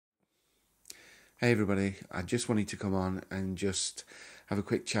Hey everybody, I just wanted to come on and just have a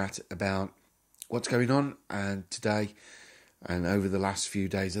quick chat about what's going on today and over the last few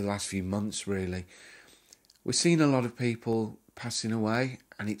days, the last few months really. We're seeing a lot of people passing away,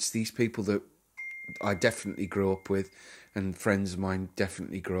 and it's these people that I definitely grew up with and friends of mine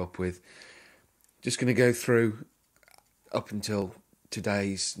definitely grew up with. Just going to go through up until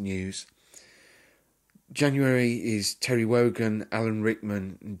today's news. January is Terry Wogan, Alan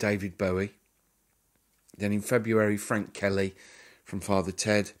Rickman and David Bowie. Then in February, Frank Kelly from Father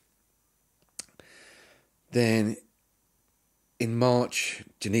Ted. Then in March,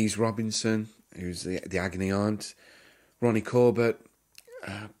 Denise Robinson, who's the Agony Aunt. Ronnie Corbett,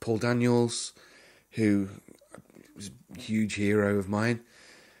 Paul Daniels, who was a huge hero of mine.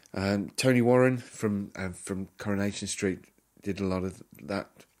 Tony Warren from Coronation Street did a lot of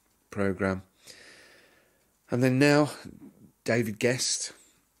that programme. And then now, David Guest,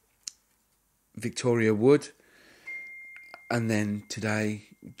 Victoria Wood, and then today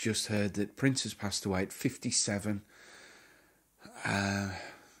just heard that Prince has passed away at 57.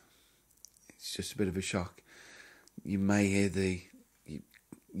 It's just a bit of a shock. You may hear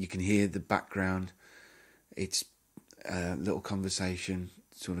you can hear the background. It's a little conversation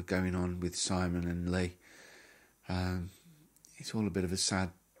sort of going on with Simon and Lee. It's all a bit of a sad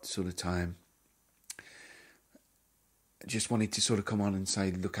sort of time. I just wanted to sort of come on and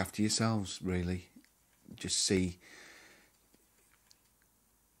say, look after yourselves, really. Just see,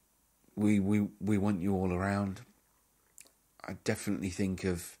 we want you all around. I definitely think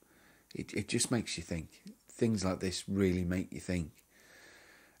of, it just makes you think. Things like this really make you think.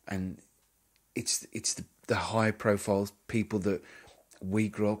 And it's the high profile people that we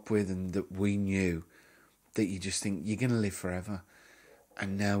grew up with and that we knew, that you just think you're going to live forever.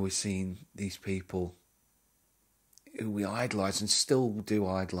 And now we're seeing these people who we idolise and still do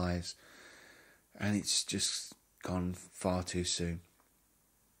idolise, and it's just gone far too soon.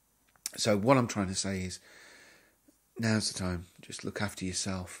 So what I'm trying to say is, now's the time. Just look after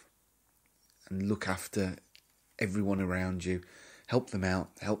yourself and look after everyone around you. Help them out,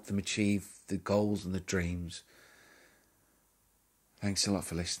 help them achieve the goals and the dreams. Thanks a lot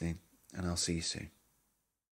for listening, and I'll see you soon.